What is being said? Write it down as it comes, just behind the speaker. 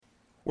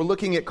We're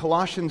looking at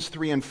Colossians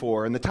 3 and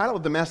 4, and the title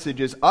of the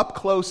message is Up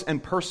Close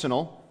and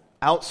Personal,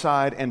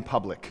 Outside and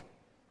Public.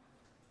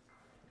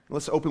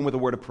 Let's open with a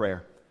word of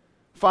prayer.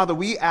 Father,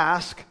 we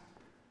ask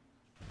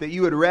that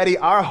you would ready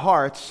our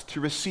hearts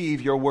to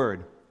receive your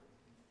word.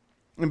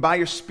 And by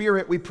your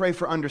Spirit, we pray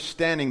for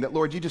understanding that,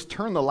 Lord, you just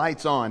turn the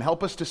lights on.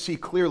 Help us to see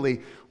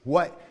clearly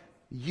what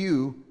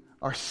you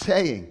are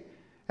saying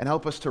and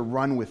help us to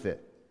run with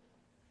it.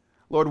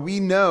 Lord, we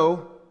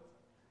know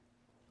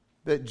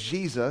that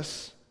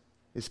Jesus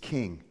is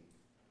King.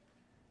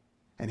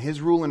 And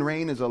his rule and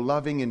reign is a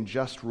loving and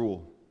just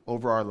rule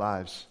over our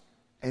lives.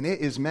 And it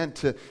is meant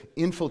to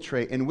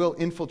infiltrate and will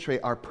infiltrate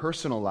our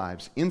personal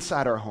lives,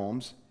 inside our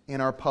homes, and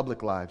our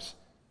public lives.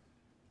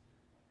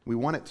 We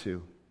want it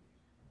to.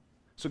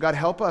 So God,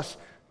 help us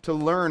to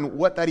learn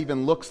what that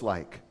even looks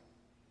like.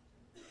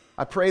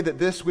 I pray that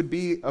this would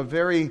be a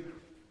very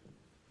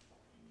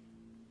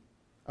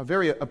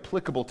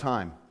applicable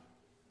time.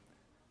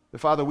 That,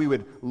 Father, we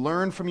would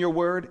learn from your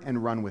word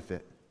and run with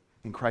it.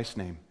 In Christ's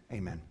name,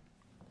 amen.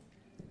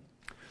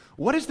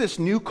 What does this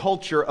new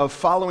culture of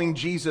following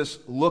Jesus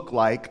look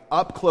like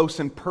up close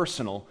and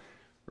personal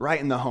right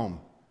in the home?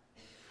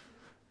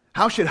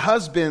 How should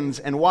husbands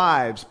and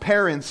wives,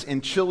 parents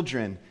and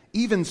children,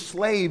 even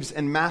slaves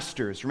and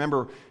masters,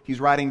 remember he's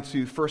writing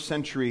to first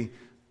century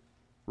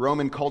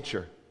Roman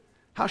culture,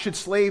 how should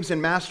slaves and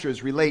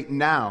masters relate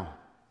now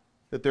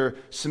that they're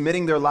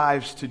submitting their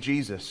lives to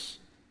Jesus?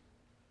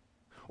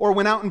 Or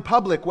when out in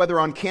public, whether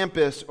on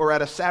campus or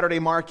at a Saturday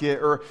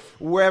market or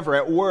wherever,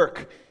 at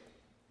work,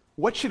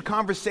 what should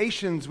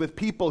conversations with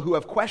people who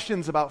have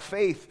questions about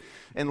faith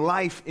and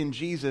life in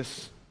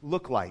Jesus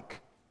look like?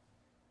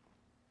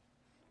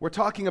 We're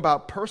talking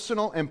about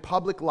personal and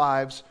public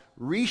lives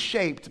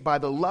reshaped by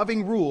the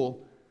loving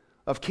rule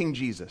of King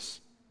Jesus.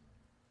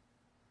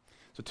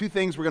 So 2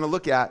 things we're going to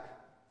look at.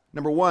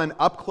 Number 1,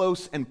 up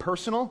close and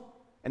personal.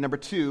 And number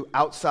 2,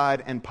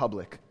 outside and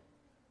public.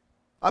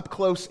 Up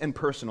close and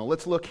personal.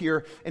 Let's look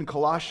here in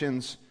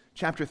Colossians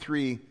chapter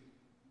 3,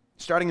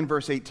 starting in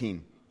verse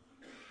 18.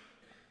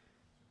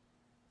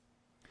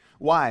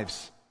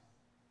 Wives,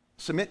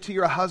 submit to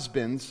your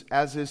husbands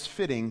as is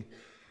fitting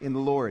in the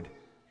Lord.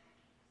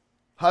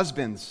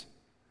 Husbands,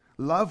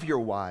 love your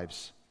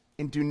wives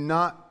and do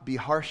not be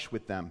harsh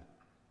with them.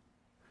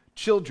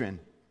 Children,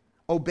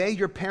 obey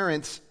your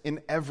parents in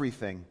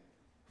everything,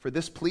 for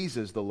this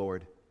pleases the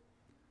Lord.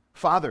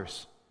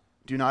 Fathers,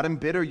 do not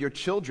embitter your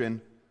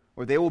children,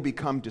 or they will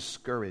become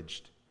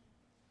discouraged.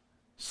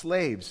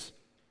 Slaves,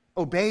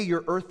 obey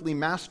your earthly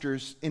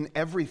masters in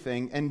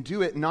everything, and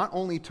do it not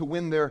only to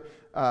win their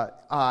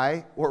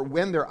eye, or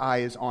when their eye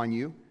is on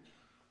you.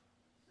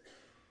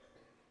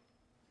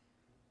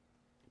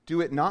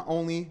 Do it not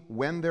only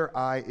when their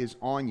eye is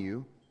on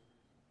you,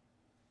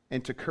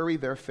 and to curry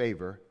their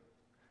favor,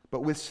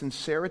 but with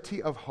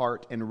sincerity of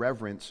heart and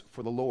reverence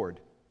for the Lord.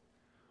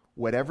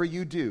 Whatever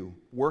you do,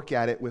 work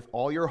at it with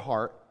all your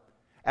heart,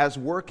 as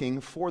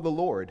working for the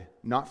Lord,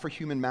 not for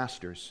human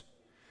masters,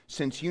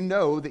 since you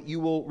know that you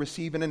will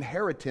receive an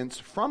inheritance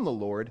from the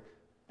Lord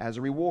as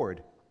a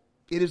reward.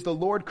 It is the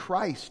Lord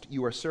Christ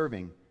you are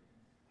serving.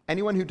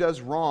 Anyone who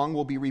does wrong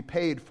will be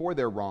repaid for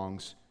their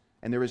wrongs,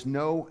 and there is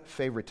no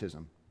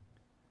favoritism.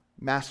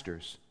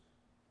 Masters,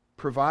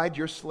 provide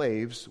your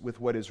slaves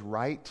with what is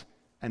right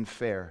and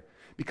fair,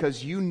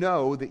 because you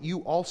know that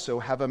you also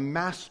have a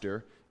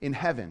master in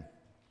heaven.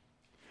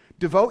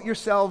 Devote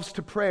yourselves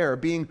to prayer,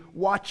 being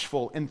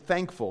watchful and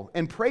thankful,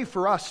 and pray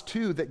for us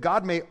too, that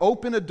God may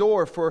open a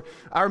door for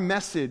our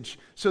message,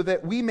 so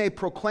that we may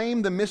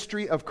proclaim the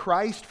mystery of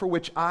Christ, for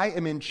which I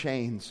am in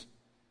chains.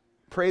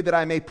 Pray that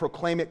I may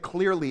proclaim it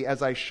clearly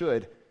as I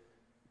should.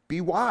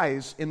 Be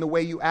wise in the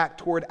way you act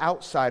toward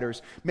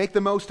outsiders. Make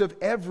the most of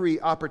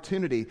every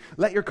opportunity.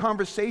 Let your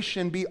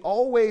conversation be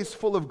always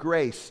full of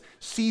grace,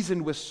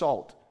 seasoned with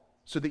salt,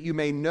 so that you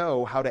may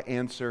know how to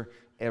answer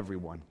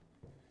everyone.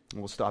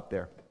 And we'll stop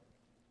there.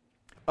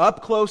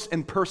 Up close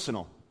and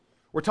personal.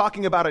 We're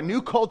talking about a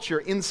new culture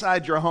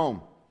inside your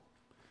home.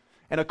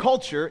 And a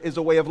culture is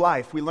a way of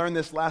life. We learned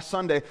this last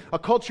Sunday. A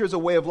culture is a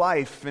way of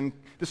life. And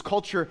this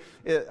culture,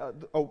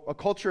 a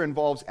culture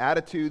involves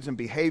attitudes and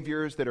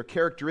behaviors that are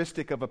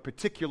characteristic of a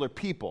particular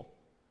people.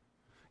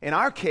 In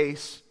our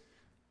case,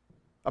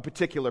 a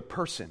particular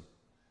person.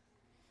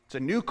 It's a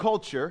new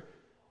culture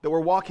that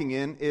we're walking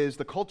in is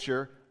the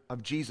culture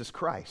of Jesus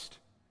Christ.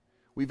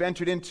 We've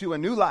entered into a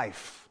new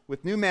life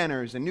with new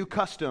manners and new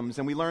customs,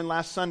 and we learned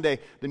last Sunday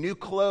the new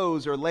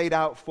clothes are laid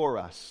out for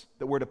us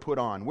that we're to put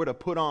on. We're to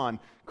put on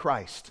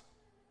Christ.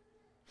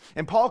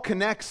 And Paul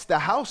connects the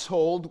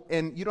household,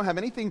 and you don't have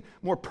anything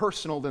more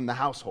personal than the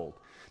household,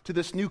 to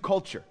this new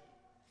culture.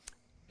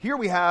 Here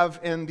we have,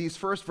 in these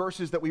first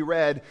verses that we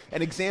read,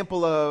 an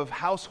example of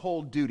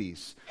household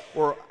duties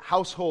or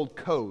household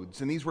codes,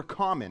 and these were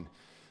common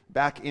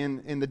back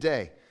in the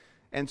day.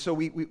 And so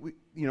we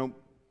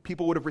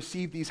people would have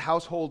received these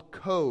household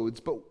codes,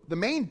 but the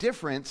main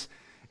difference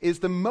is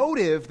the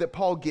motive that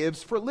Paul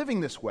gives for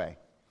living this way.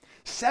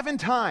 7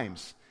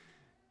 times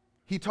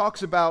he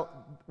talks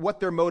about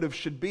what their motive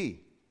should be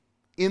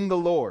in the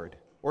Lord,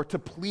 or to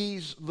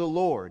please the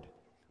Lord.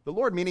 The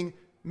Lord meaning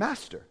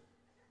master,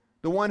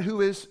 the one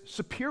who is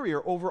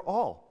superior over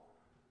all.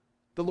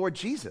 The Lord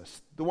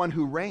Jesus, the one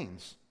who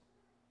reigns.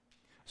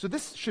 So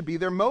this should be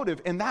their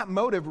motive, and that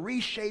motive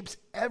reshapes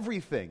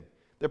everything,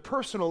 their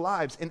personal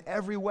lives in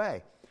every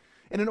way.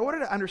 And in order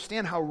to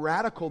understand how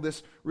radical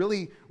this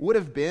really would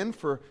have been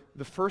for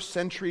the first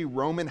century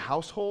Roman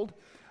household,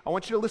 I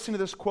want you to listen to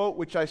this quote,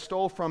 which I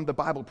stole from the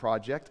Bible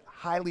Project.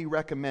 Highly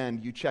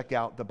recommend you check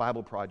out the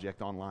Bible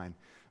Project online.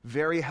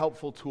 Very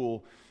helpful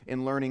tool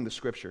in learning the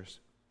Scriptures.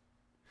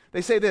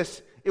 They say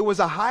this: it was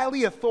a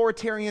highly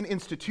authoritarian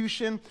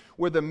institution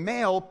where the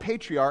male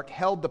patriarch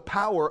held the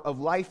power of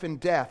life and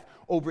death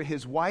over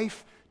his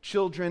wife,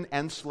 children,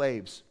 and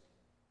slaves.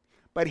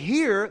 But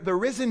here, the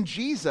risen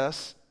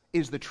Jesus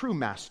is the true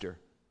master.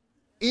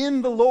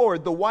 In the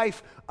Lord, the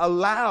wife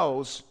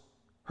allows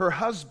her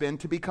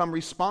husband to become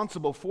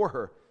responsible for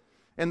her.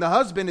 And the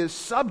husband is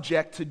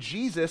subject to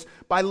Jesus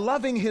by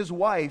loving his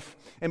wife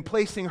and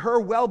placing her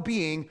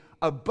well-being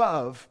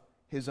above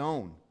his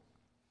own.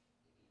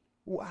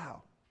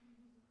 Wow.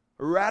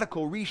 A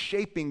radical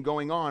reshaping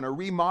going on, a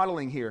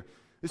remodeling here.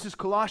 This is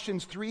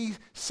Colossians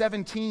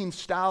 3:17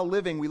 style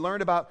living. We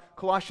learned about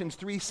Colossians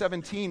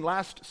 3:17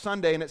 last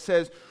Sunday, and it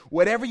says,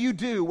 whatever you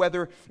do,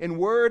 whether in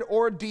word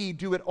or deed,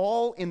 do it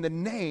all in the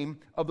name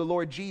of the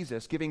Lord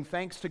Jesus, giving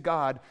thanks to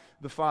God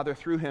the Father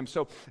through him.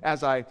 So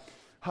as I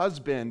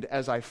husband,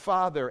 as I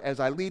father, as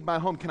I lead my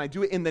home, can I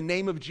do it in the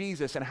name of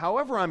Jesus? And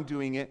however I'm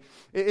doing it,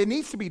 it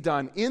needs to be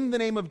done in the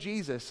name of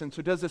Jesus. And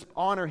so does this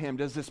honor him?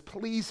 Does this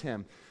please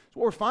him?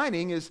 So what we're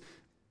finding is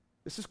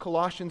this is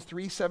Colossians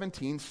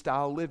 3:17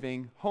 style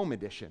living home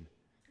edition.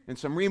 And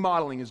some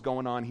remodeling is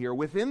going on here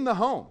within the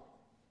home.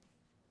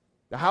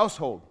 The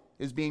household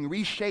is being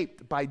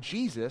reshaped by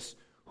Jesus,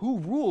 who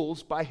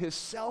rules by his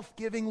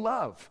self-giving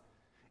love.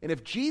 And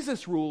if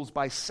Jesus rules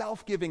by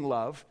self-giving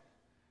love,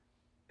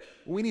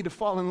 we need to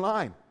fall in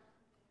line.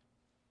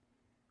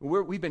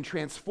 We've been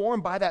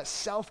transformed by that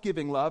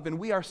self-giving love, and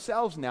we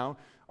ourselves now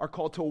are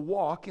called to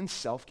walk in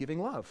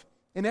self-giving love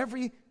in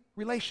every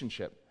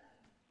relationship.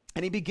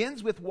 And he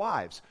begins with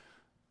wives.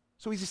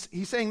 So he's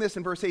saying this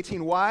in verse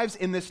 18, wives,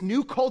 in this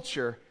new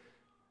culture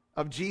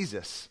of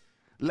Jesus,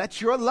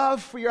 let your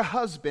love for your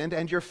husband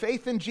and your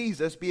faith in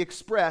Jesus be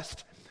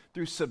expressed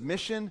through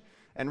submission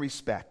and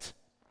respect.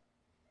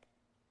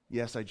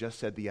 Yes, I just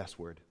said the S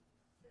word.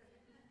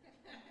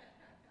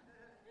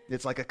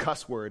 It's like a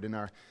cuss word in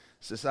our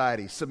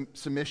society,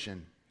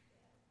 submission.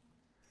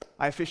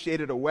 I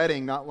officiated a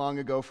wedding not long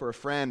ago for a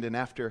friend, and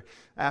after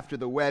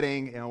the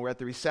wedding, we're at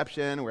the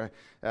reception where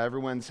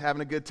everyone's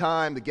having a good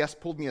time. The guest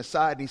pulled me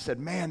aside and he said,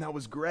 man, that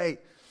was great.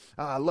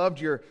 I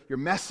loved your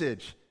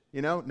message.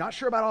 Not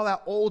sure about all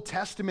that Old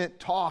Testament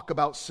talk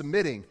about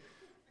submitting.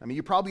 I mean,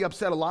 you probably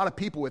upset a lot of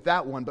people with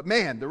that one, but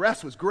man, the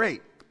rest was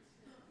great.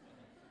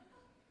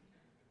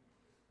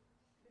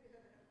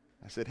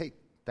 I said, hey,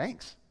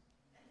 thanks.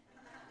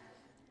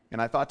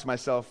 And I thought to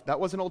myself,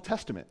 that wasn't Old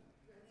Testament.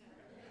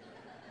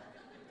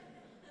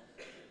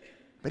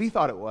 But he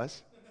thought it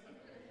was.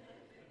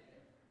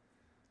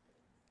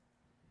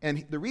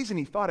 And the reason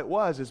he thought it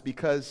was is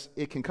because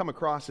it can come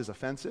across as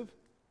offensive.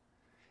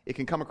 It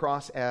can come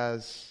across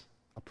as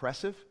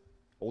oppressive,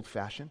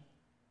 old-fashioned,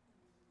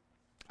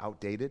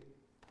 outdated.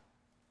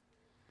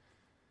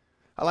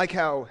 I like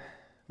how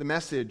the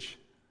Message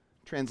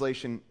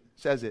translation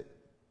says it.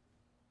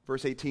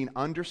 Verse 18,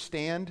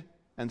 understand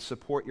and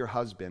support your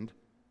husbands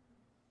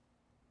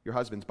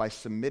by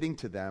submitting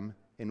to them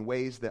in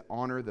ways that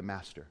honor the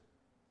master.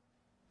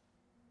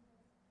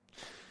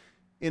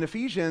 In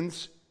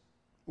Ephesians,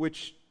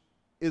 which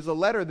is a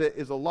letter that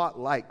is a lot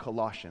like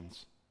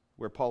Colossians,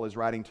 where Paul is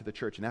writing to the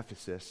church in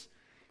Ephesus,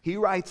 he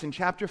writes in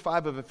chapter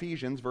 5 of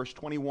Ephesians, verse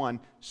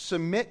 21,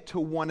 submit to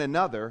one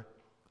another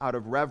out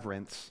of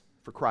reverence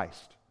for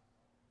Christ.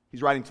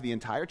 He's writing to the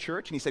entire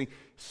church, and he's saying,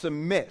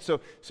 submit. So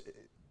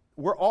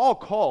we're all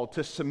called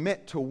to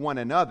submit to one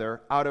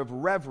another out of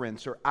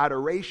reverence or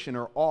adoration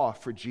or awe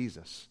for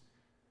Jesus.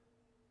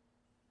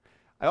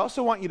 I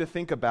also want you to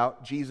think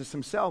about Jesus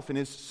himself and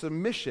his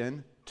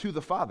submission to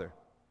the Father.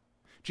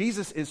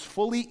 Jesus is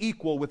fully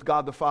equal with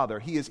God the Father.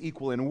 He is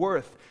equal in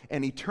worth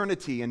and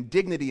eternity and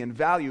dignity and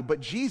value. But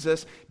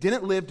Jesus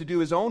didn't live to do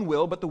his own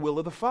will, but the will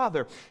of the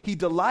Father. He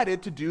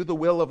delighted to do the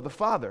will of the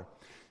Father.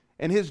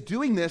 And his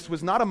doing this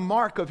was not a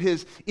mark of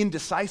his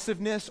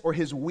indecisiveness or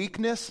his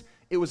weakness.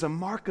 It was a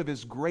mark of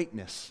his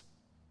greatness.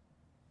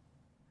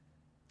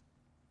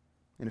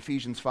 In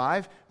Ephesians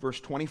 5, verse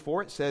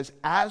 24, it says,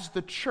 as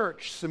the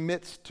church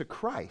submits to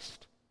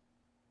Christ,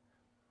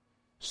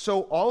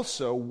 so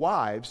also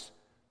wives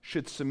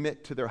should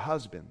submit to their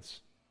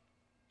husbands.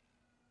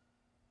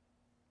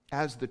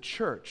 As the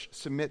church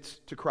submits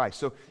to Christ.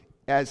 So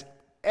as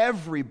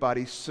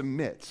everybody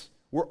submits,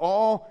 we're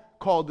all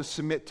called to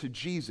submit to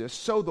Jesus,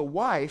 so the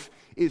wife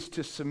is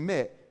to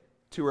submit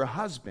to her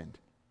husband.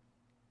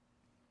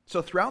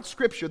 So throughout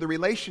Scripture, the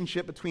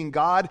relationship between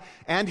God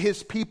and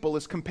his people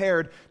is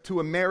compared to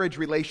a marriage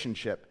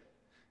relationship.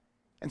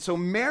 And so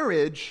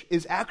marriage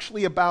is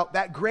actually about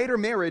that greater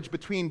marriage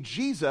between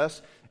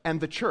Jesus and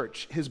the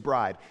church, his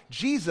bride.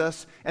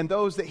 Jesus and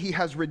those that he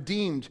has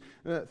redeemed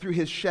through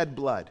his shed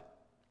blood.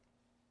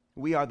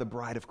 We are the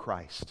bride of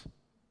Christ.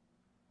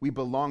 We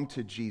belong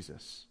to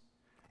Jesus.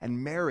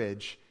 And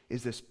marriage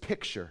is this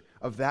picture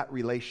of that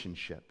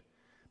relationship.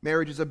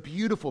 Marriage is a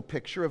beautiful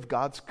picture of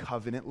God's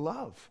covenant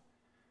love.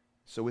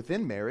 So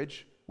within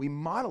marriage, we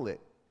model it.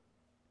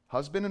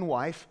 Husband and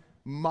wife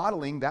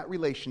modeling that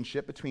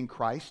relationship between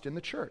Christ and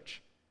the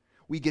church.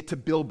 We get to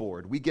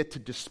billboard, we get to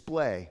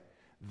display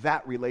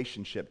that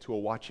relationship to a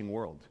watching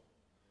world.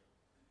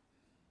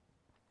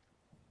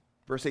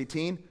 Verse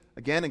 18,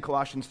 again in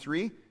Colossians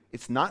 3,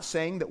 it's not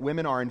saying that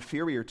women are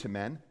inferior to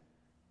men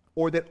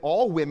or that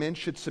all women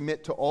should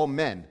submit to all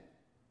men.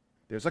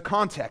 There's a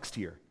context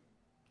here.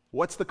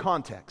 What's the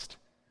context?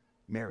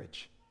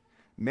 Marriage.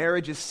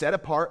 Marriage is set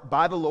apart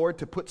by the Lord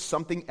to put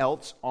something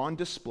else on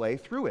display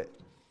through it.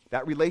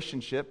 That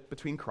relationship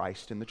between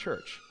Christ and the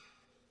church.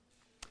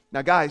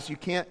 Now, guys, you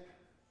can't,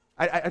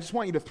 I just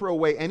want you to throw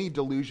away any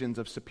delusions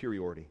of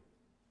superiority.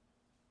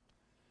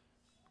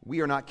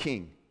 We are not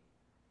king.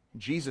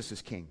 Jesus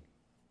is king.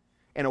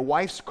 And a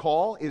wife's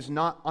call is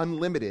not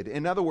unlimited.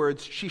 In other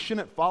words, she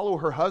shouldn't follow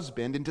her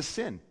husband into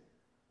sin.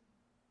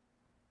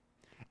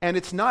 And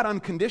it's not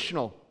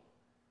unconditional.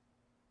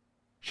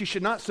 She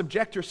should not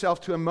subject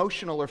herself to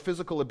emotional or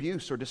physical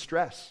abuse or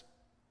distress.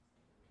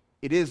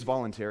 It is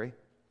voluntary.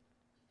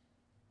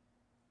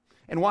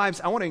 And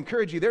wives, I want to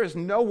encourage you, there is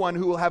no one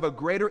who will have a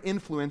greater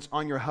influence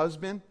on your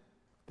husband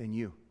than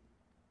you.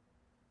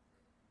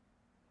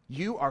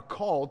 You are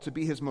called to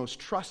be his most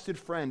trusted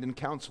friend and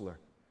counselor.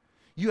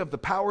 You have the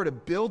power to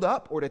build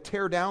up or to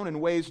tear down in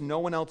ways no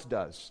one else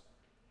does.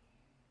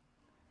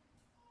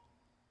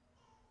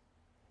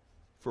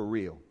 For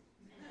real.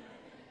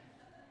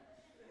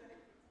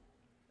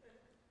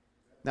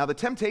 Now, the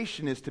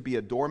temptation is to be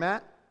a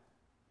doormat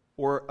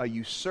or a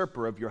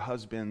usurper of your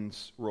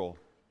husband's role.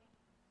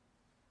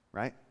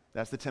 Right?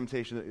 That's the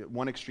temptation,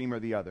 one extreme or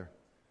the other.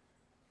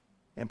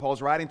 And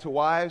Paul's writing to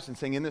wives and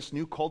saying, in this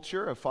new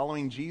culture of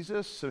following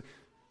Jesus,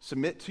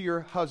 submit to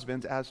your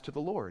husbands as to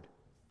the Lord.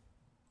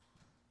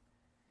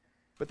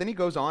 But then he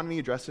goes on and he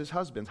addresses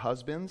husbands.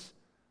 Husbands,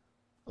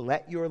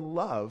 let your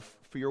love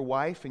for your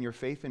wife and your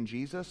faith in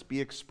Jesus be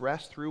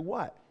expressed through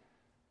what?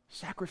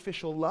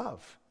 Sacrificial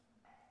love.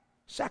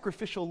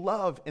 Sacrificial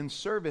love and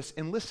service.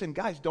 And listen,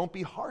 guys, don't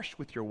be harsh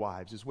with your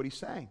wives, is what he's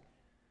saying.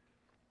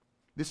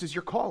 This is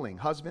your calling,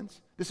 husbands.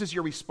 This is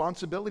your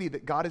responsibility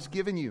that God has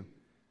given you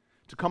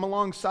to come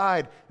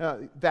alongside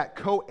that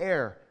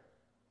co-heir,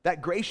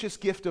 that gracious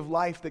gift of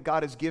life that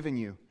God has given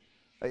you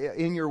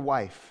in your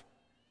wife,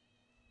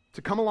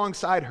 to come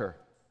alongside her.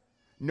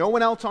 No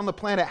one else on the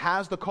planet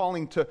has the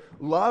calling to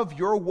love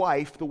your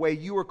wife the way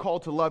you are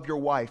called to love your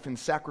wife in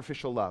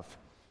sacrificial love.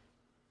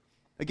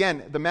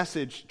 Again, the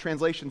Message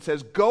translation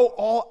says, go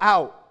all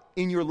out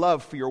in your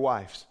love for your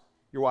wives.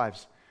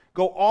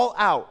 Go all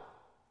out.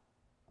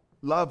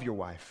 Love your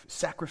wife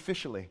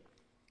sacrificially.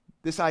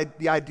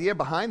 The idea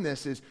behind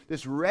this is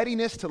this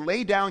readiness to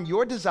lay down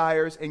your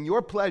desires and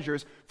your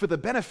pleasures for the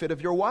benefit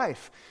of your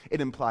wife.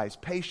 It implies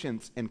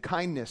patience and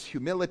kindness,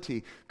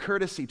 humility,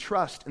 courtesy,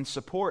 trust, and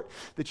support,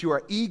 that you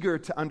are eager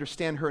to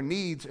understand her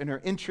needs and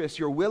her interests.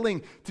 You're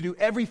willing to do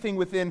everything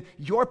within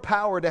your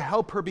power to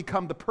help her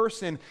become the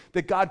person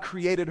that God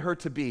created her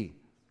to be.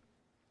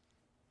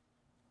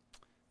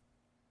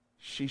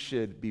 She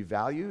should be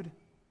valued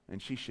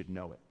and she should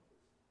know it.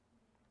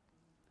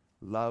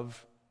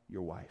 Love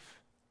your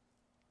wife.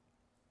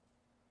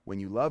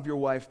 When you love your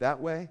wife that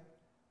way,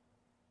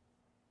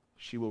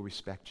 she will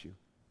respect you.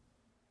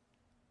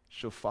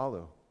 She'll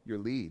follow your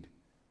lead.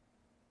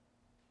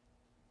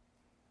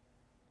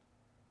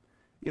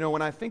 You know,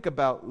 when I think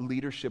about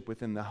leadership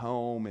within the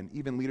home and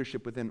even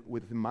leadership within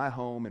my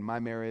home and my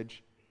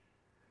marriage,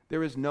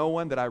 there is no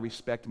one that I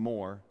respect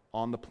more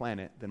on the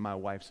planet than my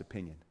wife's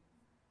opinion.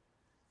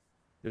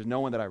 There's no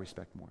one that I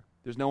respect more.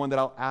 There's no one that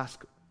I'll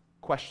ask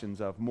questions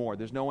of more.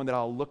 There's no one that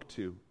I'll look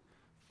to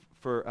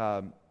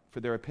for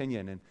their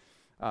opinion and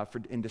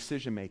in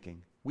decision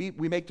making. We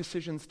make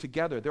decisions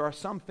together. There are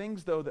some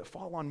things, though, that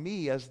fall on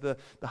me as the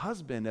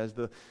husband, as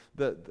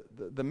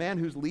the man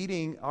who's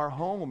leading our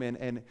home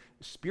and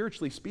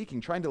spiritually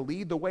speaking, trying to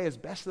lead the way as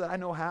best that I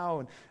know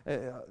how.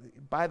 And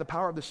by the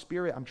power of the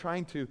Spirit, I'm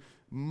trying to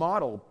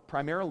model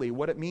primarily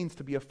what it means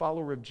to be a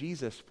follower of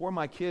Jesus for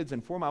my kids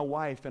and for my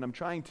wife. And I'm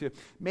trying to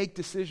make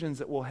decisions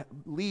that will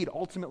lead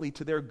ultimately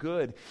to their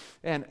good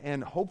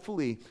and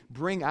hopefully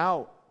bring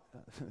out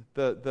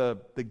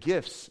the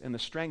gifts and the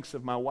strengths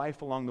of my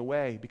wife along the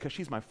way, because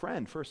she's my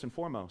friend first and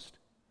foremost.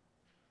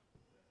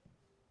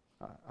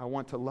 I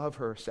want to love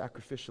her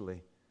sacrificially.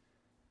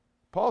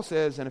 Paul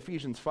says in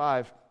Ephesians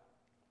 5,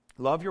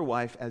 love your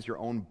wife as your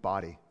own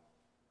body.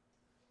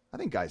 I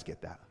think guys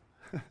get that.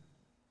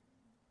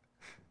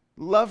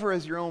 Love her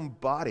as your own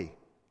body.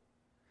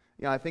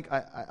 You know, I think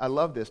I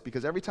love this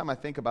because every time I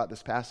think about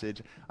this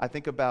passage, I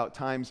think about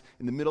times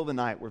in the middle of the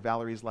night where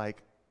Valerie's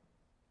like,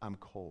 I'm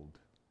cold.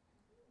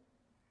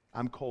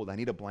 I'm cold. I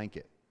need a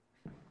blanket.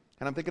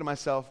 And I'm thinking to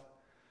myself,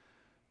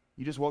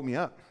 you just woke me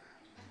up.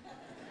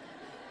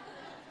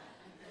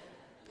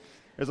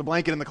 There's a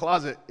blanket in the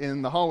closet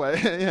in the hallway,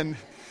 and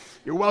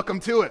you're welcome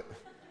to it.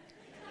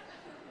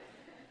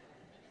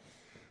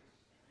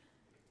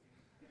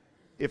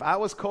 If I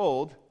was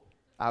cold,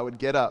 I would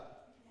get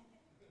up.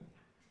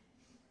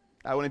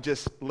 I wouldn't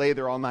just lay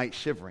there all night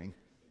shivering.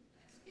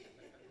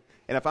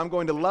 And if I'm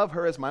going to love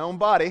her as my own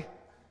body,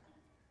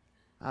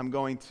 I'm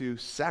going to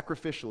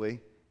sacrificially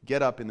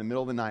get up in the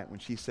middle of the night when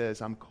she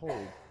says, I'm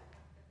cold.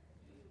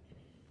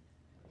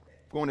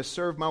 I'm going to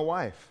serve my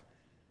wife,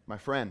 my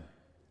friend,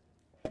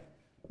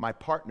 my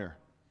partner,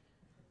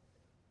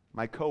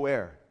 my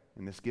co-heir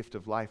in this gift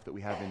of life that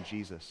we have in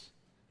Jesus.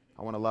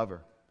 I want to love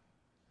her.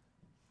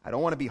 I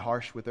don't want to be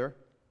harsh with her.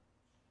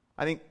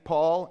 I think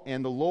Paul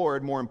and the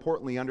Lord, more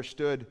importantly,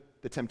 understood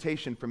the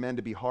temptation for men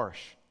to be harsh.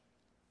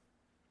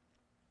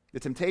 The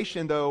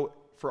temptation, though,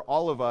 for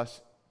all of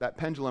us, that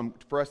pendulum,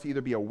 for us to either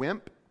be a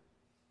wimp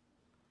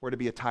or to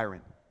be a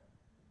tyrant.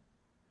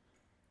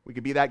 We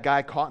could be that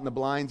guy caught in the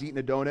blinds eating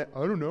a donut.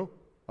 I don't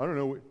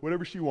know,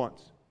 whatever she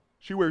wants.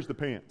 She wears the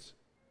pants.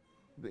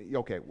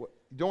 Okay, you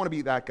don't want to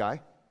be that guy.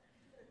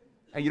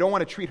 And you don't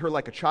want to treat her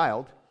like a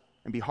child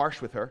and be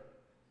harsh with her.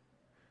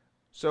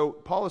 So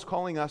Paul is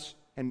calling us,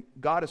 and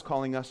God is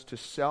calling us to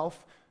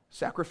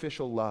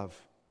self-sacrificial love,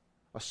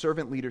 a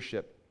servant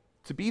leadership,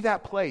 to be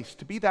that place,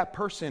 to be that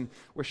person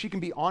where she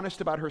can be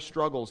honest about her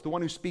struggles, the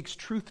one who speaks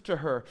truth to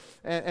her,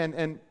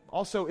 and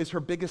also is her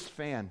biggest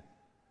fan.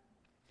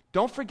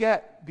 Don't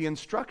forget the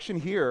instruction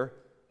here,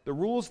 the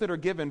rules that are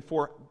given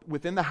for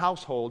within the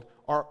household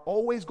are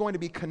always going to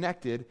be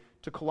connected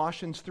to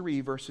Colossians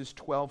 3, verses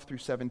 12 through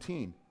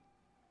 17.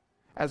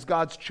 As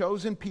God's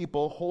chosen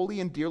people,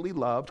 holy and dearly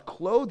loved,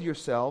 clothe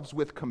yourselves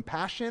with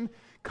compassion,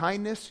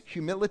 kindness,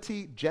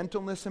 humility,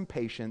 gentleness, and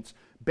patience.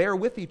 Bear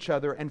with each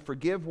other and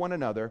forgive one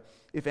another.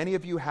 If any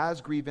of you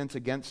has grievance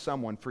against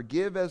someone,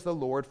 forgive as the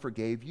Lord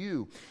forgave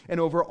you. And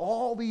over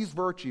all these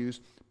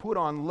virtues, put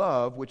on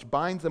love, which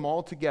binds them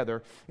all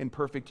together in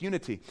perfect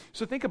unity.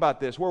 So think about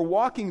this. We're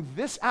walking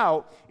this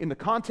out in the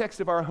context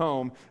of our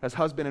home as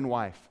husband and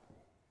wife.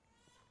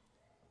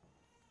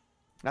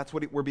 That's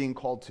what we're being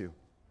called to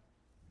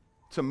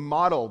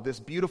model this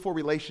beautiful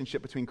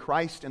relationship between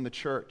Christ and the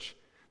church.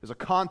 There's a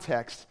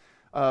context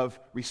of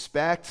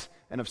respect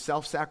and of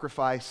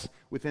self-sacrifice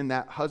within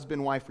that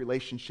husband-wife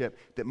relationship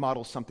that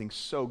models something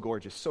so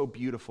gorgeous, so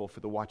beautiful for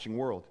the watching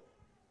world.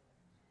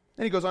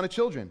 Then he goes on to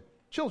children.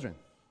 Children.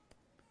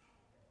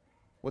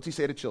 What's he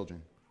say to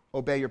children?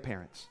 Obey your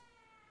parents.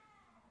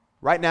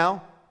 Right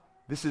now,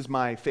 this is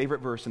my favorite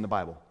verse in the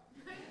Bible.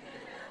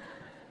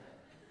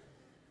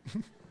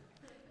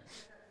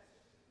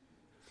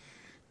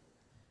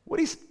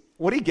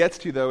 What he gets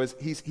to, though, is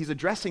he's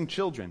addressing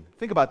children.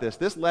 Think about this.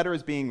 This letter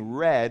is being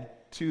read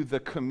to the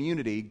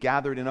community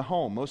gathered in a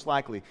home. Most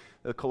likely,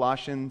 the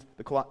Colossians,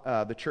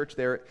 the church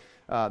there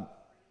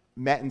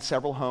met in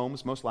several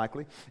homes, most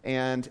likely.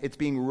 And it's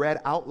being read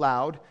out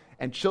loud,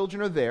 and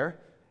children are there,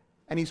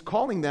 and he's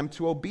calling them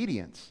to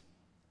obedience.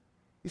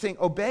 He's saying,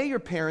 obey your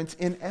parents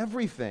in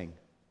everything.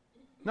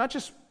 Not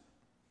just,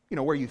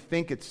 where you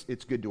think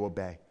it's good to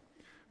obey.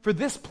 For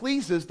this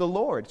pleases the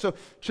Lord. So,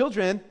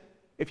 children,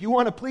 if you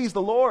want to please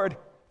the Lord,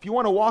 if you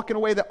want to walk in a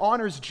way that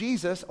honors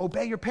Jesus,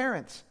 obey your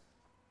parents.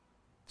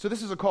 So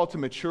this is a call to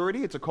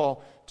maturity. It's a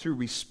call to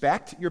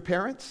respect your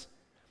parents.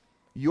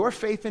 Your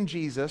faith in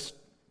Jesus,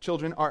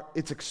 children,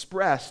 it's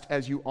expressed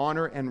as you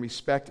honor and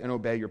respect and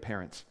obey your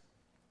parents.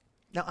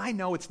 Now, I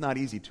know it's not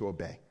easy to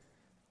obey.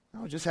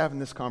 I was just having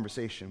this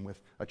conversation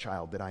with a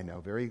child that I know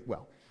very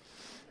well.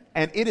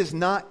 And it is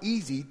not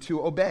easy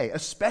to obey,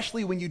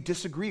 especially when you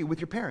disagree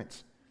with your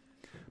parents.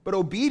 But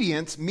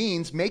obedience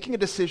means making a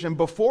decision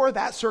before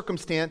that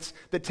circumstance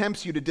that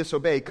tempts you to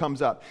disobey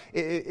comes up.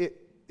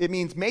 It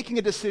means making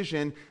a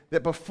decision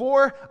that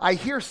before I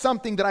hear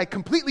something that I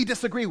completely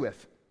disagree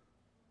with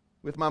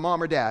my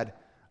mom or dad,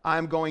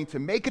 I'm going to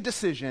make a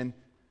decision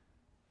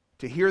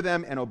to hear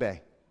them and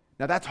obey.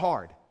 Now that's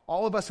hard.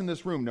 All of us in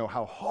this room know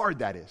how hard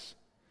that is.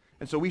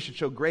 And so we should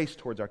show grace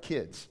towards our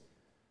kids.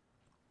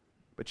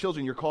 But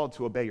children, you're called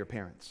to obey your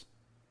parents.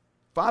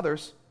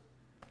 Fathers,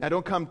 now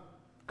don't come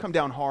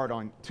down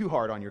too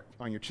hard on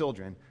your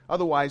children.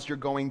 Otherwise, you're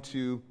going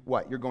to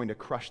what? You're going to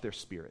crush their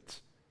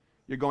spirits.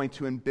 You're going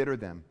to embitter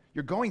them.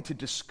 You're going to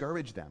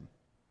discourage them.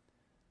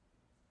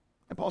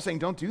 And Paul's saying,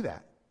 don't do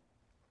that.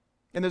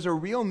 And there's a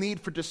real need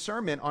for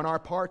discernment on our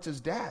parts as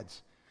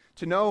dads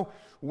to know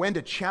when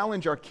to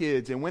challenge our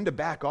kids and when to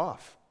back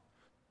off.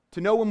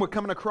 To know when we're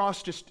coming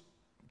across just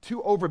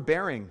too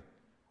overbearing.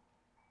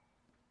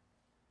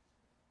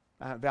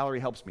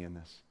 Valerie helps me in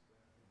this.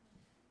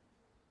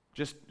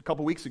 Just a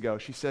couple weeks ago,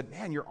 she said,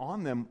 man, you're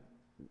on them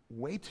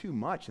way too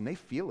much, and they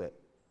feel it.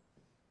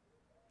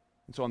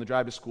 And so on the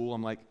drive to school,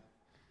 I'm like,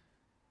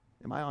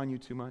 am I on you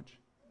too much?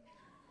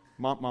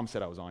 Mom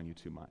said I was on you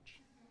too much.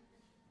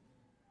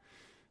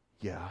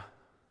 Yeah,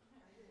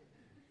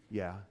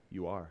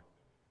 you are.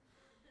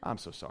 I'm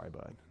so sorry,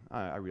 bud.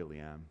 I really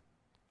am.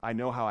 I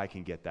know how I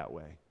can get that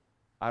way.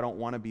 I don't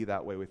want to be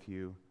that way with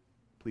you.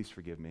 Please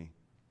forgive me.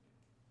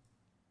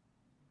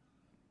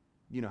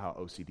 You know how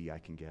OCD I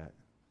can get.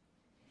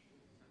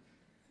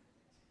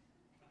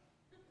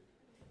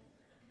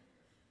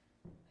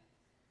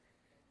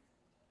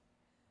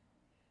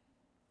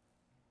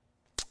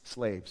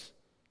 Slaves.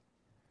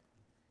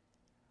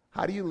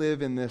 How do you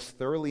live in this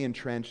thoroughly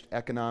entrenched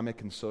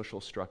economic and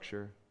social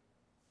structure?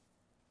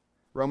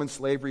 Roman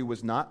slavery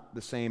was not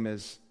the same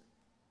as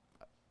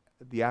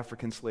the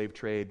African slave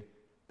trade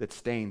that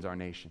stains our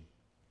nation.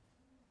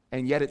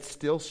 And yet it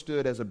still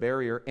stood as a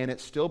barrier, and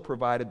it still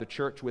provided the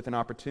church with an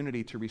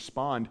opportunity to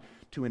respond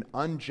to an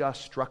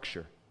unjust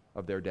structure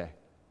of their day.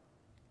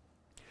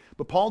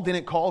 But Paul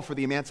didn't call for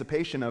the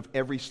emancipation of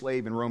every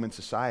slave in Roman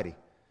society.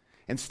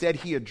 Instead,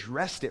 he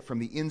addressed it from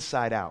the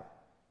inside out.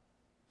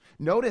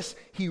 Notice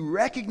he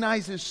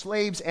recognizes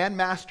slaves and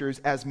masters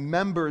as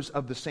members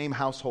of the same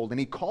household, and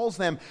he calls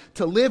them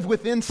to live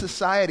within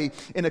society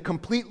in a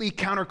completely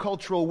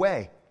countercultural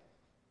way.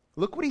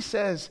 Look what he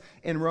says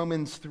in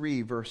Romans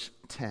 3, verse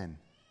 10.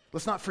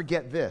 Let's not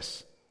forget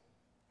this.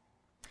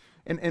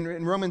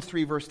 In Romans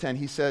 3, verse 10,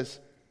 he says,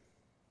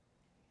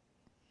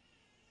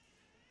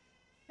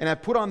 "And I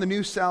put on the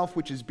new self,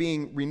 which is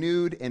being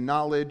renewed in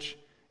knowledge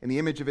in the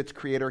image of its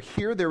creator.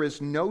 Here there is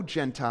no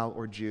Gentile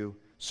or Jew,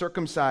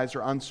 circumcised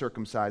or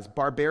uncircumcised,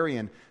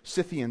 barbarian,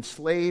 Scythian,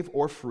 slave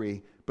or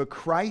free, but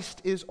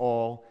Christ is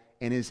all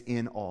and is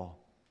in all."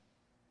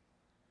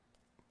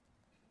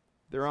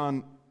 They're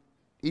on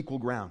equal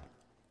ground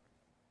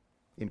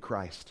in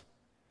Christ.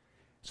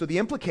 So the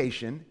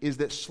implication is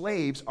that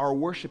slaves are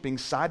worshiping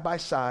side by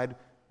side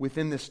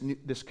within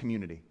this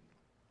community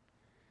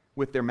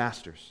with their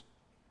masters.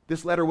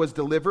 This letter was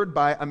delivered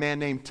by a man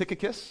named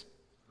Tychicus,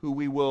 who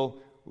we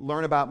will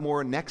learn about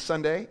more next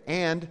Sunday,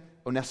 and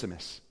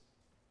Onesimus.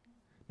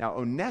 Now,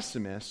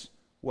 Onesimus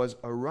was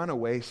a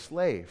runaway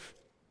slave.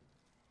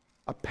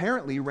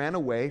 Apparently ran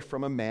away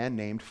from a man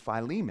named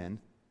Philemon.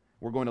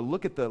 We're going to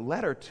look at the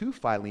letter to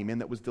Philemon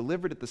that was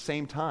delivered at the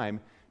same time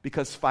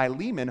because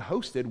Philemon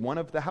hosted one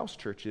of the house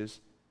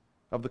churches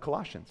of the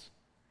Colossians.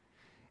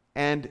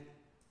 And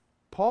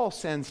Paul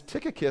sends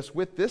Tychicus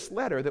with this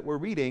letter that we're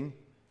reading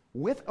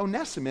with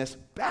Onesimus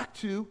back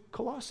to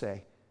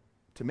Colossae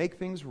to make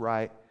things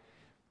right.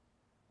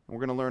 And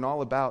we're going to learn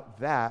all about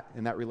that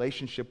and that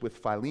relationship with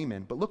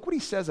Philemon. But look what he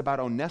says about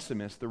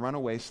Onesimus, the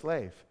runaway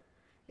slave,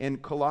 in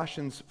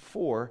Colossians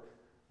 4,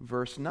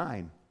 verse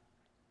 9.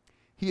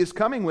 "He is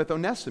coming with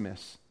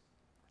Onesimus,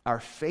 our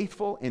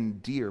faithful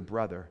and dear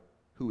brother,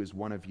 who is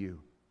one of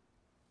you."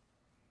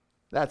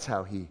 That's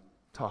how he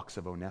talks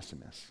of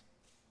Onesimus.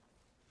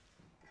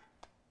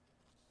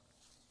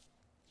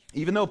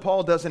 Even though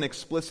Paul doesn't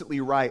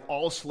explicitly write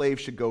all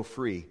slaves should go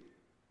free,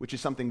 which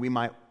is something we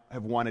might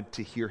have wanted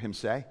to hear him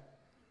say,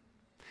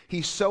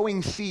 he's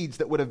sowing seeds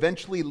that would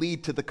eventually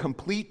lead to the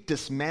complete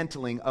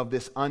dismantling of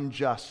this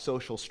unjust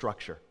social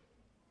structure.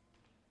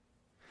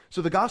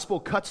 So the gospel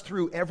cuts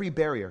through every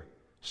barrier,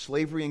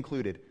 slavery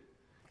included.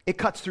 It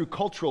cuts through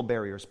cultural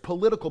barriers,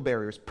 political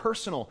barriers,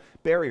 personal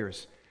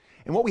barriers.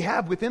 And what we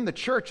have within the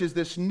church is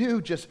this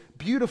new, just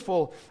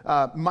beautiful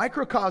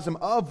microcosm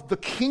of the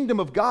kingdom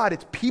of God.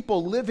 It's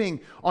people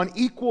living on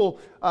equal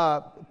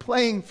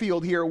playing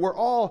field here. We're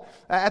all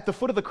at the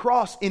foot of the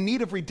cross in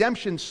need of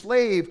redemption,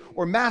 slave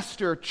or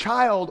master,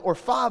 child or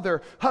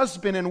father,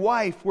 husband and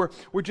wife.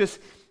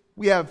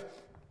 We have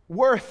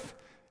worth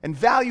and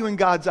value in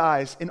God's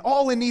eyes, and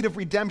all in need of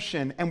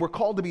redemption, and we're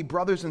called to be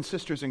brothers and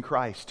sisters in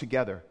Christ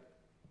together.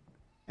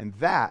 And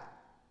that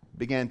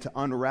began to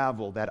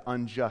unravel that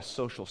unjust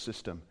social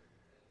system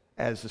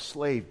as a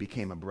slave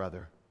became a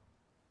brother.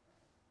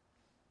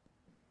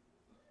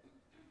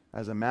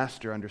 As a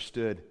master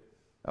understood,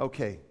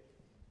 okay,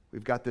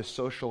 we've got this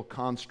social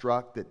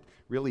construct that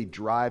really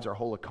drives our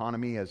whole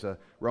economy as a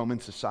Roman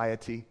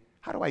society.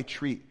 How do I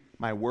treat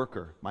my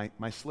worker,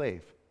 my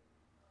slave?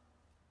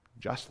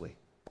 Justly.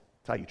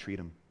 That's how you treat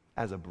him.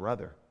 As a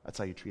brother, that's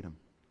how you treat him.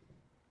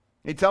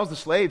 He tells the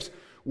slaves,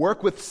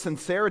 work with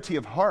sincerity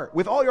of heart,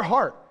 with all your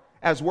heart,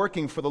 as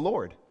working for the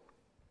Lord.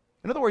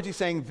 In other words, he's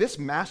saying, this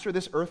master,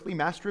 this earthly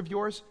master of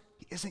yours,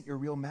 he isn't your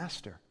real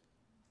master.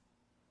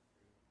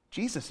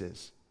 Jesus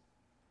is.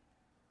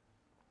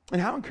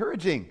 And how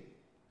encouraging.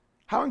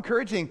 How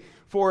encouraging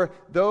for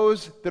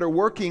those that are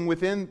working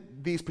within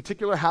these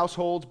particular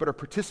households but are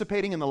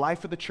participating in the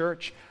life of the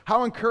church.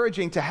 How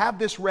encouraging to have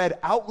this read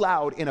out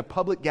loud in a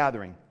public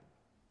gathering.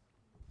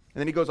 And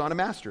then he goes on to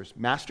masters.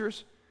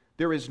 Masters,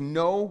 there is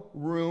no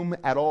room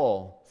at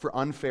all for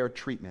unfair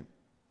treatment.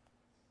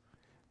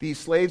 These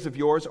slaves of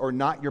yours are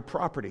not your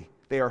property.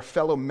 They are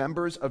fellow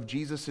members of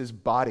Jesus'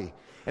 body.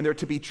 And they're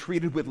to be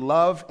treated with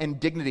love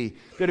and dignity.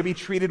 They're to be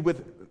treated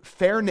with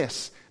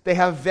fairness. They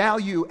have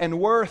value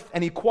and worth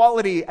and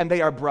equality, and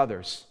they are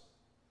brothers.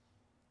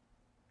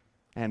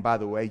 And by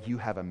the way, you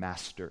have a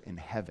master in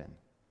heaven.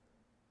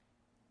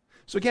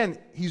 So again,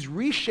 he's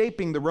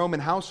reshaping the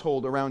Roman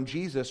household around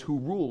Jesus, who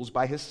rules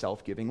by his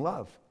self-giving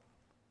love.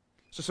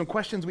 So some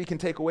questions we can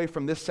take away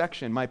from this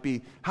section might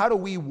be, how do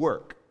we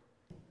work?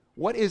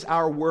 What is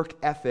our work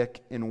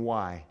ethic and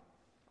why?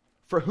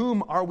 For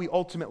whom are we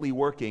ultimately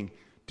working?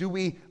 Do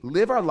we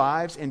live our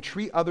lives and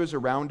treat others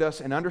around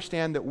us and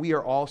understand that we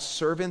are all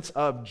servants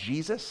of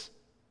Jesus?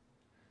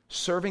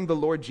 Serving the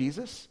Lord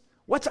Jesus?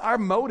 What's our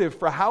motive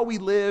for how we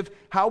live,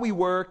 how we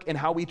work, and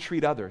how we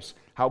treat others?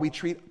 How we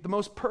treat the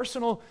most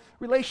personal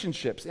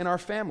relationships in our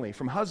family,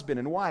 from husband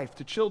and wife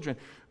to children.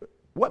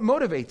 What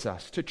motivates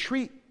us to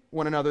treat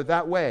one another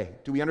that way?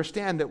 Do we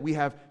understand that we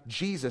have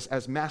Jesus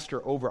as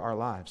master over our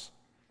lives?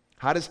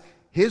 How does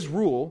his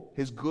rule,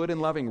 his good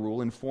and loving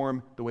rule,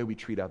 inform the way we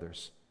treat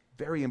others?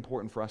 Very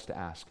important for us to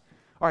ask.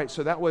 All right,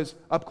 so that was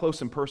up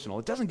close and personal.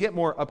 It doesn't get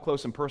more up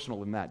close and personal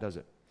than that, does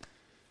it?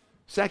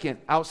 Second,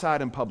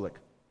 outside and public.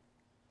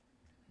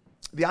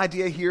 The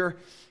idea here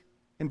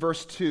in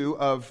verse 2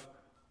 of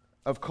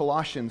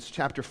Colossians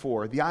chapter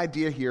 4, the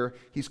idea here,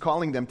 he's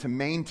calling them to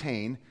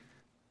maintain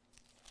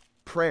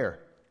prayer.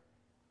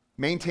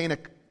 Maintain a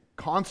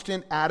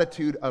constant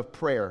attitude of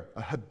prayer,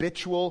 a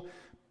habitual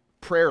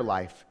prayer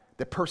life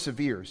that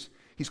perseveres.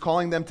 He's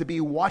calling them to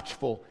be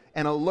watchful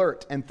and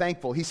alert and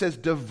thankful. He says,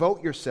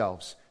 devote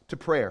yourselves to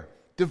prayer.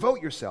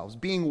 Devote yourselves,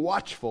 being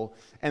watchful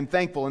and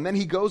thankful. And then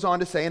he goes on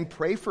to say, and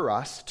pray for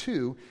us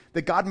too,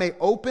 that God may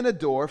open a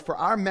door for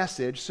our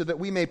message so that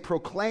we may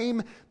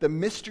proclaim the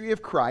mystery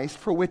of Christ,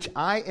 for which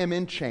I am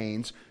in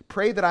chains.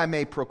 Pray that I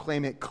may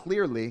proclaim it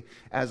clearly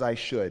as I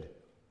should.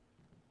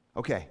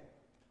 Okay,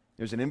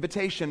 there's an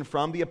invitation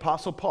from the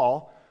Apostle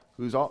Paul,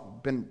 who's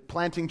been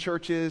planting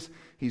churches,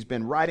 he's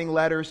been writing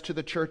letters to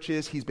the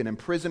churches, he's been in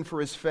prison for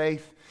his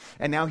faith,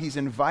 and now he's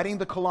inviting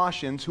the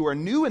Colossians, who are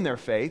new in their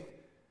faith,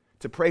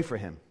 to pray for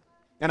him.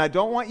 And I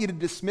don't want you to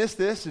dismiss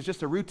this as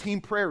just a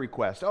routine prayer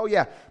request. Oh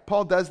yeah,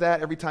 Paul does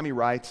that every time he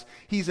writes.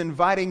 He's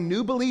inviting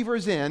new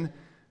believers in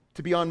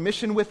to be on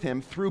mission with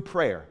him through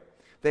prayer.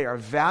 They are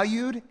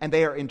valued and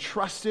they are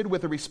entrusted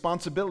with a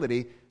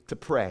responsibility to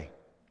pray.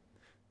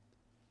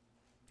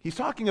 He's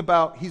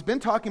been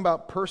talking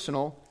about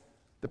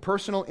the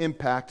personal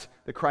impact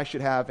that Christ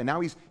should have, and now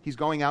he's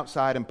going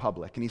outside in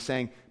public, and he's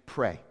saying,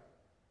 pray,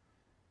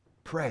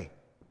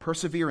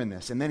 persevere in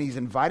this. And then he's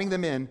inviting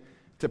them in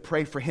to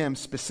pray for him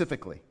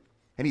specifically.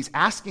 And he's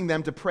asking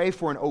them to pray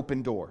for an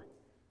open door.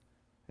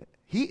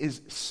 He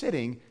is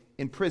sitting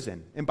in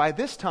prison. And by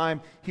this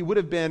time, he would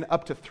have been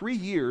up to 3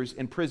 years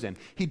in prison.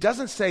 He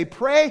doesn't say,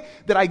 pray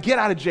that I get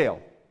out of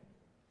jail.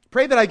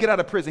 Pray that I get out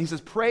of prison. He says,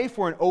 pray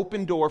for an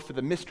open door for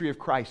the mystery of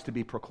Christ to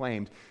be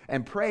proclaimed.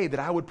 And pray that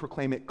I would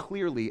proclaim it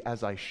clearly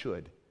as I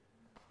should.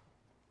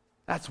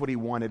 That's what he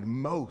wanted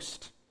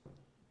most.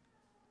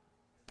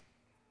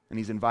 And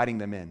he's inviting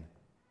them in.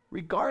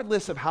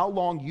 Regardless of how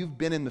long you've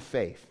been in the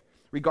faith,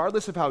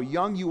 regardless of how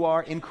young you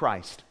are in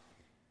Christ,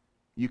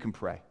 you can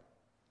pray.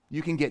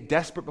 You can get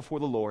desperate before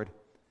the Lord.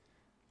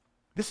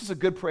 This is a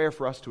good prayer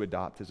for us to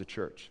adopt as a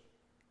church.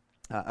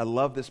 I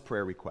love this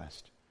prayer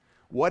request.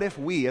 What if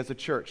we as a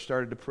church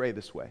started to pray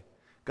this way?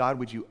 God,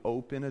 would you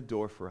open a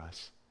door for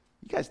us?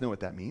 You guys know what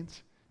that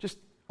means. Just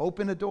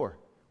open a door.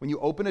 When you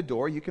open a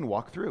door, you can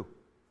walk through.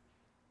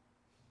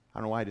 I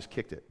don't know why I just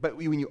kicked it. But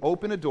when you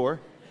open a door,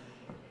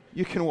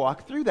 you can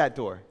walk through that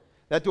door.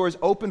 That door is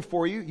open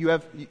for you. You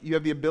have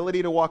the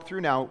ability to walk through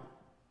now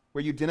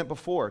where you didn't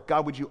before.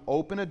 God, would you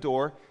open a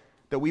door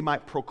that we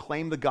might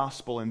proclaim the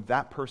gospel in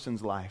that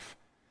person's life,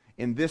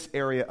 in this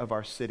area of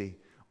our city,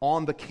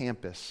 on the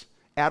campus,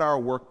 at our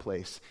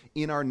workplace,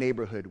 in our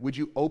neighborhood? Would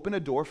you open a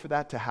door for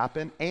that to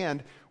happen?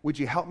 And would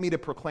you help me to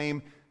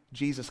proclaim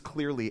Jesus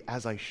clearly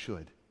as I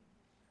should?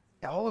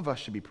 All of us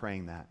should be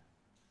praying that.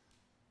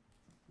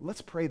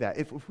 Let's pray that.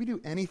 If we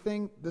do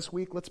anything this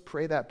week, let's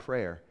pray that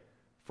prayer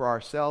for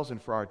ourselves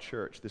and for our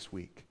church this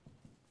week.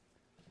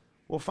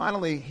 Well,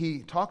 finally, he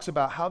talks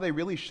about how they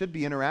really should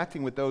be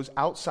interacting with those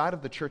outside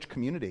of the church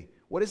community.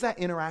 What does that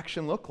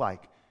interaction look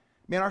like?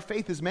 Man, our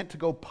faith is meant to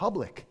go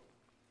public.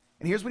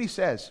 And here's what he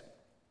says.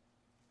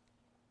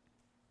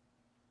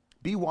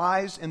 Be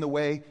wise in the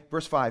way,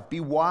 verse 5,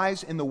 be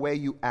wise in the way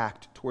you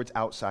act towards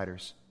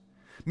outsiders.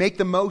 Make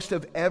the most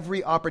of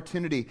every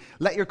opportunity.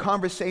 Let your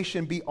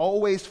conversation be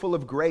always full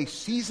of grace,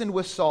 seasoned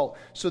with salt,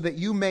 so that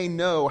you may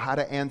know how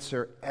to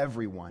answer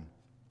everyone.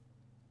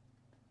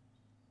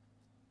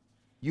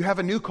 You have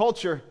a new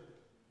culture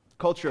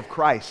of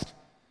Christ.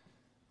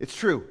 It's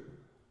true.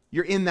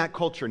 You're in that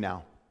culture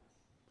now.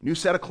 New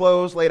set of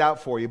clothes laid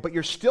out for you, but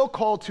you're still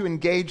called to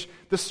engage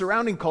the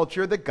surrounding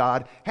culture that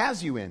God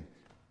has you in.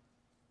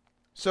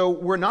 So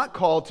we're not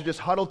called to just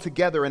huddle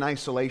together in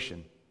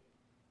isolation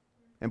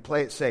and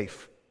play it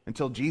safe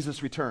until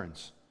Jesus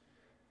returns.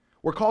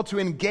 We're called to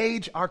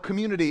engage our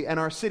community and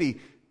our city.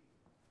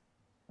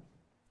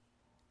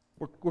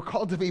 We're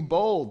called to be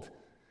bold,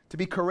 to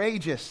be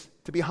courageous,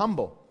 to be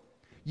humble.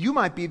 You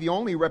might be the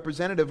only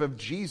representative of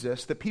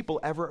Jesus that people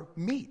ever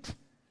meet.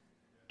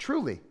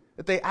 Truly,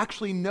 that they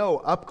actually know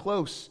up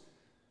close.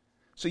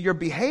 So your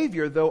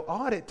behavior, though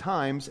odd at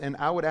times, and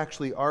I would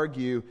actually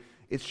argue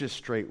it's just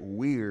straight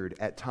weird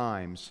at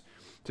times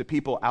to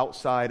people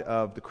outside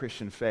of the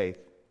Christian faith.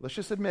 Let's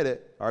just admit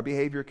it. Our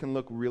behavior can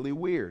look really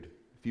weird.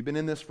 If you've been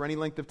in this for any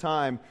length of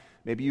time,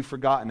 maybe you've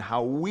forgotten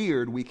how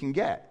weird we can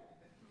get.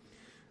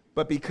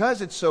 But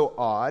because it's so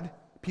odd,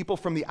 people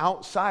from the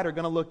outside are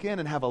going to look in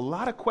and have a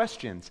lot of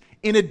questions,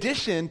 in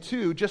addition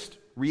to just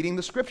reading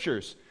the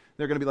scriptures.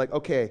 They're going to be like,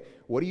 okay,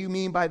 what do you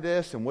mean by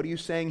this? And what are you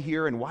saying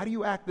here? And why do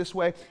you act this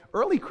way?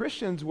 Early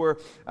Christians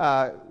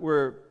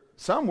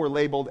some were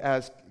labeled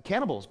as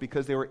cannibals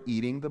because they were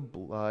eating the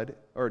blood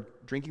or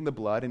drinking the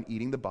blood and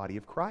eating the body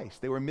of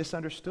Christ. They were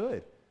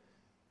misunderstood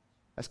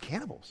as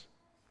cannibals.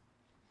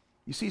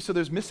 You see, so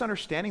there's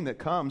misunderstanding that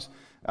comes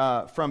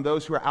from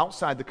those who are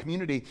outside the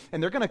community,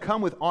 and they're going to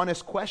come with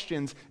honest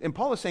questions. And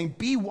Paul is saying,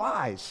 be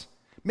wise.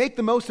 Make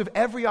the most of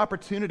every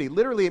opportunity.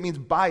 Literally, it means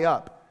buy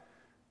up.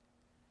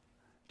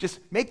 Just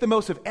make the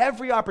most of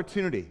every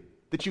opportunity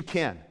that you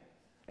can,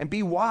 and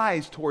be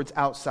wise towards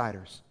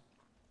outsiders.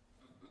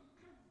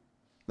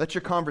 Let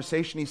your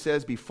conversation, he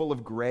says, be full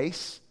of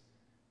grace,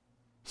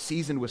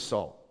 seasoned with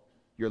salt.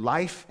 Your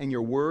life and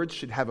your words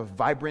should have a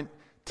vibrant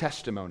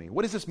testimony.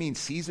 What does this mean,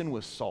 seasoned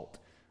with salt?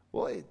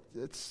 Well,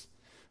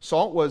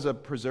 salt was a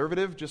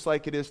preservative just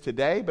like it is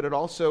today, but it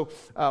also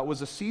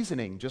was a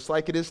seasoning just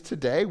like it is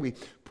today. We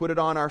put it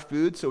on our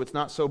food so it's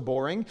not so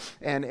boring,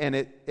 and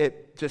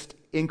it just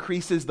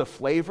increases the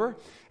flavor.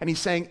 And he's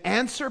saying,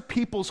 answer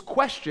people's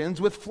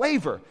questions with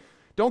flavor.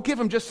 Don't give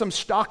them just some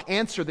stock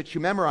answer that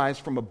you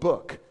memorized from a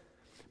book,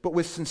 but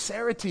with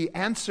sincerity,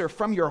 answer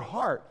from your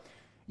heart.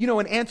 You know,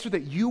 an answer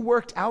that you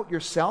worked out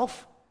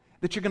yourself,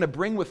 that you're going to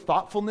bring with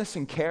thoughtfulness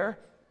and care.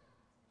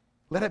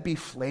 Let it be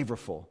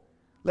flavorful.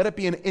 Let it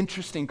be an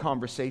interesting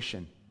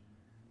conversation.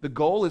 The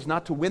goal is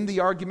not to win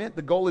the argument.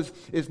 The goal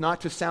is not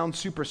to sound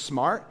super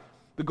smart.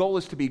 The goal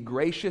is to be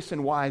gracious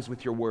and wise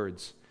with your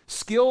words.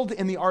 Skilled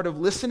in the art of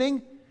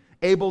listening,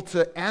 able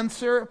to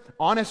answer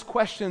honest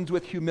questions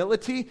with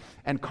humility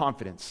and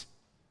confidence.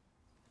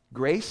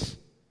 Grace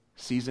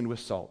seasoned with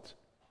salt.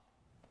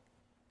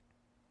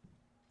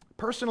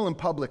 Personal and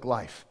public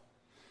life.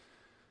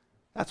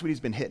 That's what he's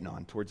been hitting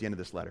on towards the end of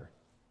this letter.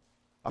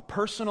 A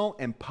personal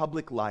and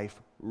public life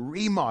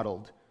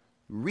remodeled,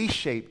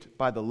 reshaped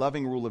by the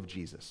loving rule of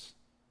Jesus,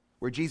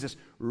 where Jesus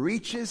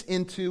reaches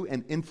into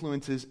and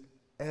influences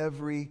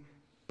every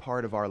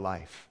part of our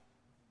life.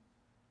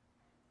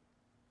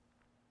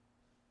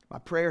 My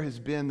prayer has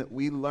been that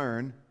we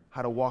learn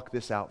how to walk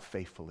this out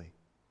faithfully.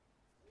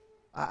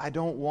 I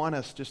don't want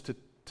us just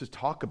to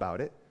talk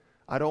about it.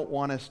 I don't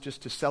want us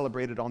just to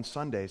celebrate it on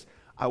Sundays.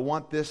 I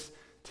want this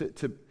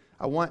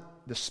I want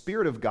the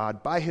Spirit of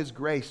God, by His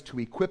grace, to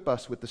equip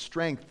us with the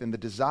strength and the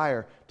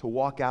desire to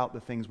walk out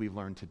the things we've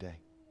learned today.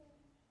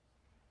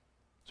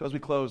 So as we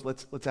close,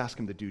 let's ask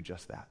Him to do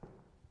just that.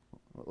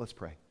 Let's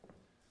pray.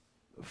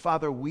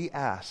 Father, we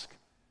ask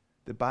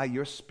that by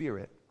your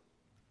Spirit,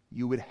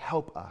 you would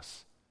help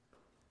us,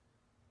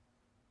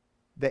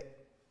 that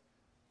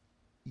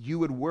you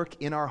would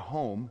work in our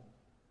home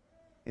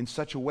in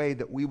such a way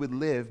that we would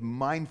live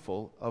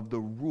mindful of the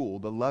rule,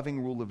 the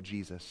loving rule of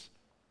Jesus,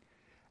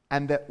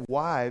 and that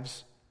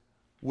wives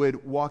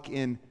would walk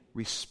in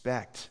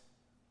respect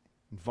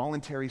and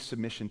voluntary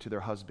submission to their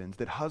husbands,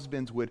 that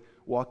husbands would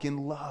walk in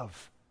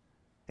love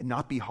and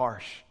not be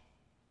harsh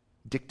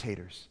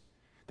dictators,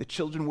 that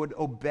children would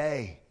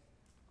obey,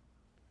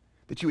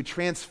 that you would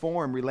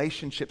transform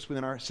relationships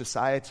within our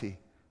society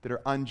that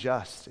are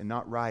unjust and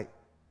not right.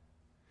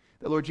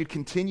 That, Lord, you'd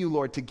continue,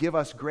 Lord, to give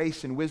us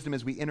grace and wisdom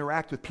as we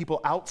interact with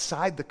people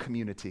outside the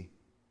community.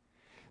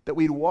 That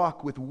we'd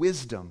walk with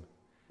wisdom.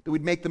 That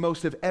we'd make the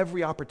most of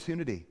every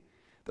opportunity.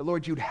 That,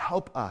 Lord, you'd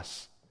help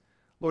us.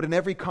 Lord, in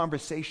every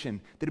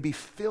conversation, that it'd be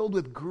filled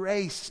with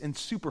grace and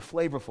super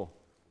flavorful.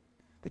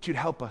 That you'd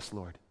help us,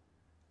 Lord,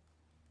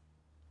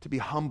 to be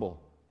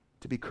humble,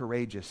 to be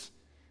courageous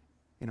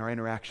in our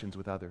interactions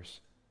with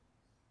others.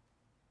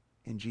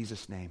 In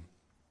Jesus' name,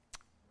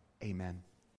 amen.